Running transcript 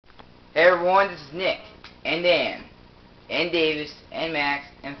Hey everyone, this is Nick, and Dan, and Davis, and Max,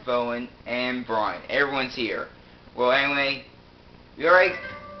 and Fowen, and Brian. Everyone's here. Well, anyway, we already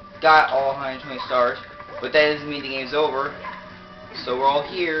got all 120 stars, but that doesn't mean the game's over. So we're all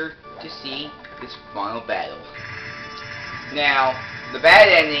here to see this final battle. Now, the bad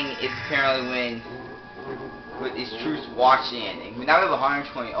ending is apparently when his troops watch the ending. Now we have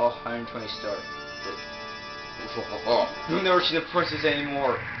 120 stars. You'll never see the princess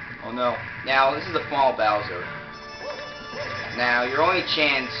anymore. Oh no. Now, this is the final Bowser. Now, your only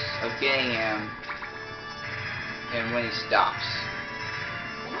chance of getting him when he stops.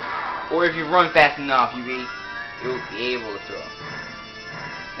 Or if you run fast enough, you'll be able to throw him.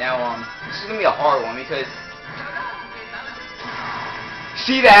 Now, this is going to be a hard one because...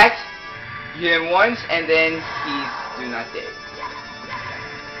 See that? You hit him once, and then he's do not dead.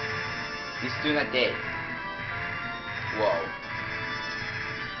 He's do not dead. Whoa.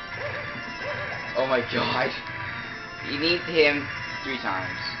 Oh my god. You need to hit him 3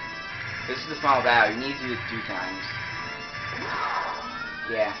 times. This is the final battle. You need to do it 3 times.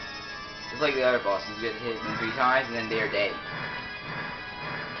 Yeah. Just like the other bosses. You have to hit them 3 times and then they're dead.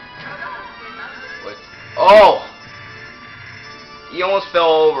 What? Oh! He almost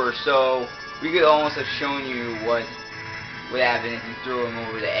fell over, so we could almost have shown you what would happen if you threw him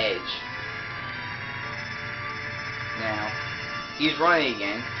over the edge. Now, he's running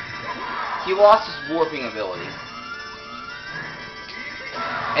again. He lost his warping ability.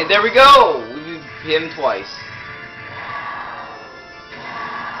 And there we go! We hit him twice.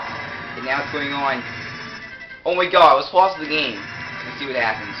 And now it's going on. Oh my god, let's pause the game and see what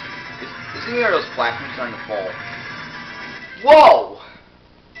happens. This is where those platforms starting to fall. Whoa!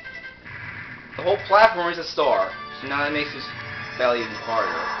 The whole platform is a star. So now that makes this battle even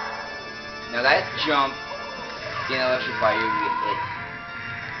harder. Now that jump, you know, electrify you, you get hit.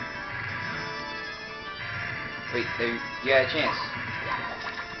 Wait, there, you got a chance.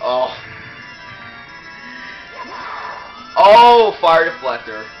 Oh. Oh, fire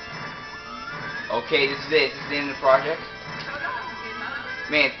deflector. Okay, this is it. This is the end of the project.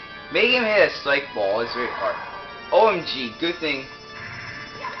 Man, making him hit a psych ball is very hard. OMG, good thing.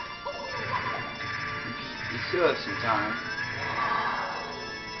 You still have some time.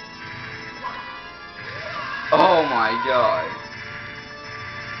 Oh my god.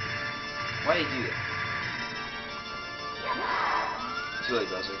 Why did you do that? Too late,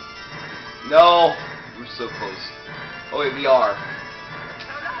 Bowser. No! We're so close. Oh wait, we are.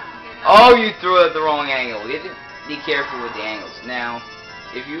 Oh, you threw it at the wrong angle. You have to be careful with the angles. Now,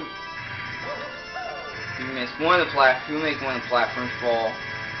 if you miss one of the make one of the platforms fall,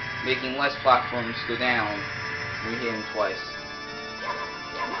 making less platforms go down, we hit him twice.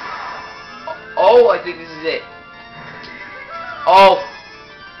 Oh, I think this is it. Oh,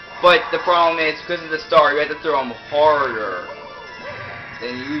 but the problem is because of the star, you have to throw him harder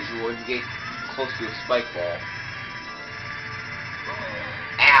than usual if you get close to a spike ball.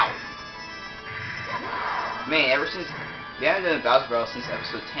 Ow! Man, ever since we haven't done a Bowser Battle since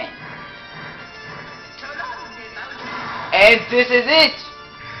episode 10. And this is it!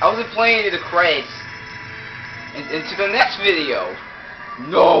 I wasn't playing to the credits. And to the next video.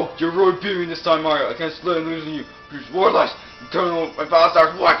 No! You're really beating me this time, Mario. I can't let him losing you. You're worthless. Eternal, my battle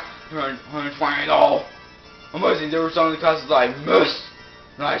stars, what? 120 all. Amazing, there were some of the classes I missed.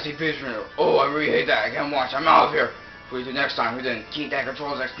 Nice, prisoner. Oh, I really hate that. I can't watch. I'm out of here. Wait till next time. We didn't keep that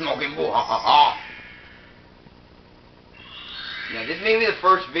controls like smoking. Boo, ha ha ha. Now, this may be the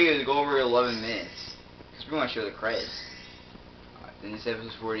first video to go over 11 minutes. Because we want to show the credits. Then this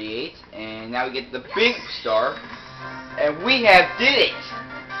episode 48, and now we get the big star, and we have did it!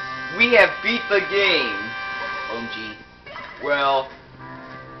 We have beat the game! OMG. Well,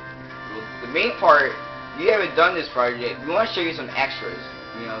 the main part, you haven't done this project, we want to show you some extras.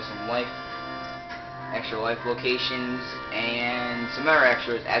 You know, some extra life locations, and some other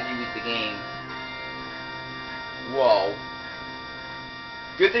extras as you beat the game. Whoa.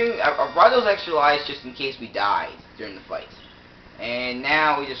 Good thing, I brought those extra lives just in case we died during the fight. And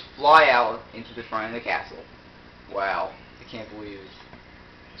now we just fly out into the front of the castle. Wow, I can't believe it.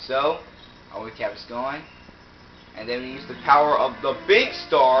 So, our cap is gone. And then we use the power of the big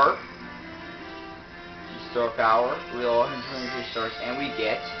star. Star power. We all 123 stars. And we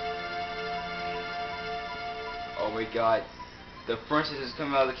get... Oh my god. The princess is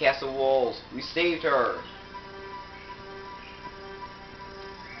coming out of the castle walls. We saved her.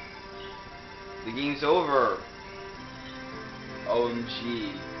 The game's over.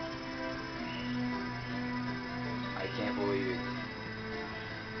 OMG. I can't believe it.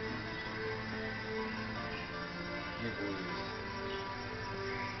 I can't believe it.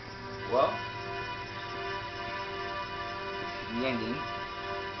 well, the ending.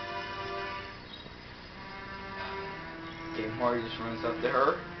 Game Mario just runs up to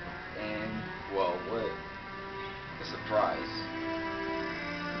her, and, well, what a surprise.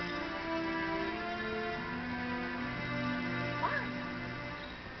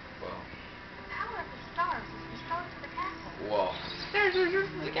 Well, The power of the stars is restored to the castle. well, there's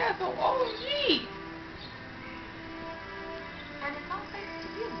the castle. Oh, gee. And it's all thanks to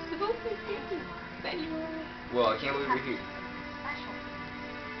you. Thank you. Well, I can't believe we're here. Special.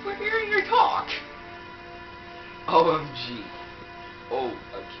 We're hearing your talk. OMG. Oh,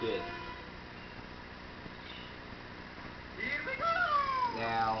 a kid. Here we go!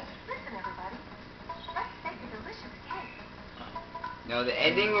 Now, Listen, everybody. Let's make a delicious cake. now the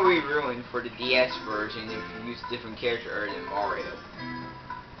ending will be ruined for the DS version if you use a different character other than Mario.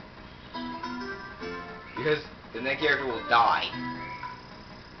 Because then that character will die.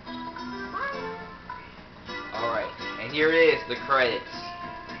 Alright, and here it is, the credits.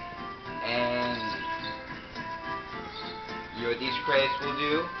 And you know what these credits will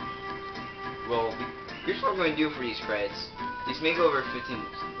do? Well, here's what we're going to do for these credits. These make over 15.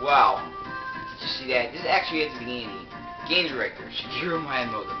 Wow. Did you see that? This is actually at the beginning. Game director, Shigeru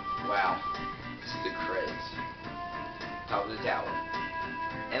Miyamoto. Wow. This is the credits. Top of the tower.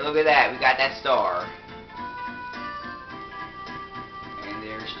 And look at that, we got that star. And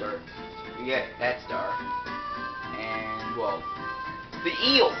there's star. We got that star. And, well, the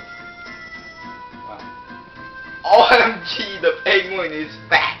eel. Wow. OMG, the penguin is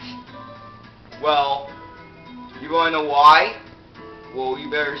fat. Well, you wanna know why? Well, you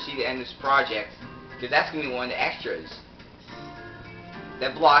better see the end of this project, because that's gonna be one of the extras.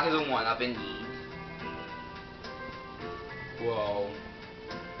 That block is a 1-up indeed. Whoa.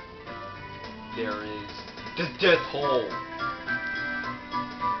 There is the death hole.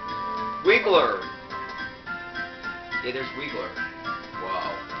 Wiggler. Yeah, there's Wiggler.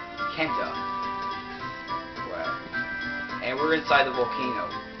 Wow. Kenta. Wow. And we're inside the volcano.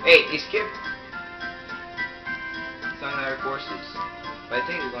 Hey, they skipped some of their courses. But I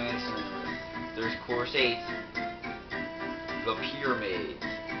think they're going into some more. There's course 8. The Pyramid.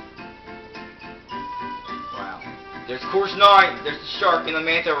 Wow. There's course 9. There's the shark and the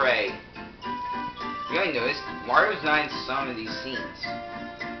manta ray. You might notice, Mario's not in some of these scenes.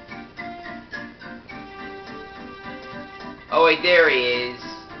 Oh wait, there he is.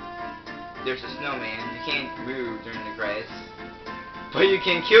 There's a snowman. You can't move during the credits. But you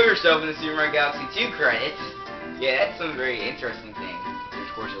can kill yourself in the Super Mario Galaxy 2 credits. Yeah, that's some very interesting thing.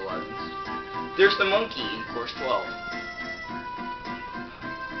 There's course 11. There's the monkey in course 12.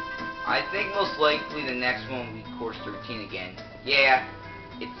 I think most likely the next one will be course 13 again. Yeah,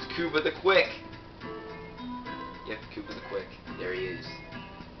 it's Koopa the Quick. Yep, Koopa the Quick. There he is.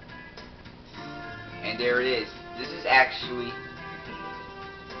 And there it is. This is actually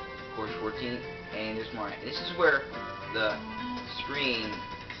course 14, and there's more. This is where the screen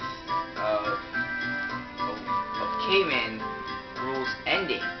of Cayman rules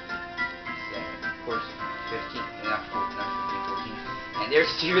ending. So, course 15, not 15, 14. And there's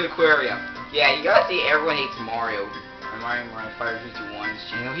Steven Aquarium. Yeah, you gotta see everyone hates Mario. And Mario Fighter 221's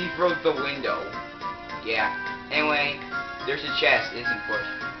channel. He broke the window. Yeah. Anyway, there's a chest. It isn't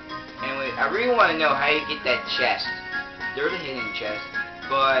pushed. Anyway, I really want to know how you get that chest. There's a hidden chest,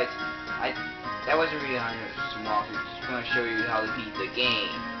 but that wasn't really 100 small. So just want to show you how to beat the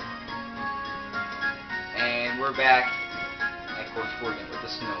game. And we're back at course 14 with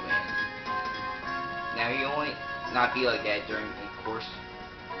the snowman. Now he only not be like that during course.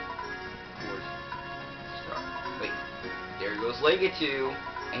 Start. Wait, there goes Lega 2,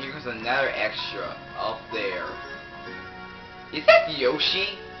 and here comes another extra up there. Is that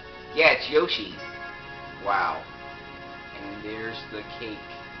Yoshi? Yeah, it's Yoshi. Wow. And there's the cake.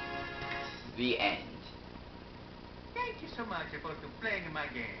 The end. Thank you so much for playing my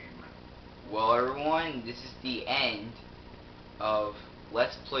game. Well, everyone, this is the end of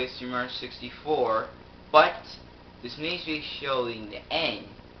Let's Play Super Mario 64. But this may be showing the end.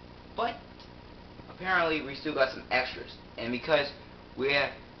 But apparently, we still got some extras. And because we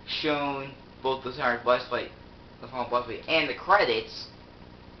have shown both the entire boss fight, the final boss fight, and the credits,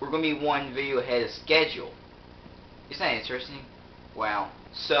 we're going to be one video ahead of schedule. Isn't that interesting? Wow.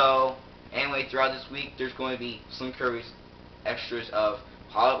 So, anyway, throughout this week, there's going to be Slim Kirby's extras of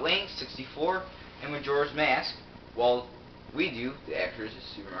Pilot Wing 64 and Majora's Mask, while we do the extras of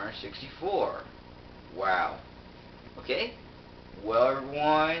Super Mario 64. Wow. Okay? Well,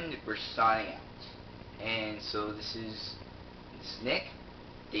 everyone, we're signing out. And so this is Nick,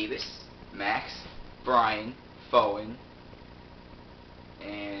 Davis, Max, Brian, Fowen,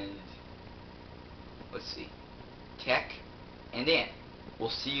 and let's see, Tech, and Dan. We'll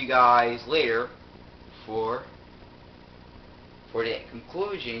see you guys later for the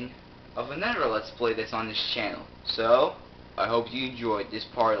conclusion of another Let's Play that's on this channel. So, I hope you enjoyed this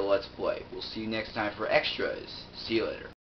part of the Let's Play. We'll see you next time for extras. See you later.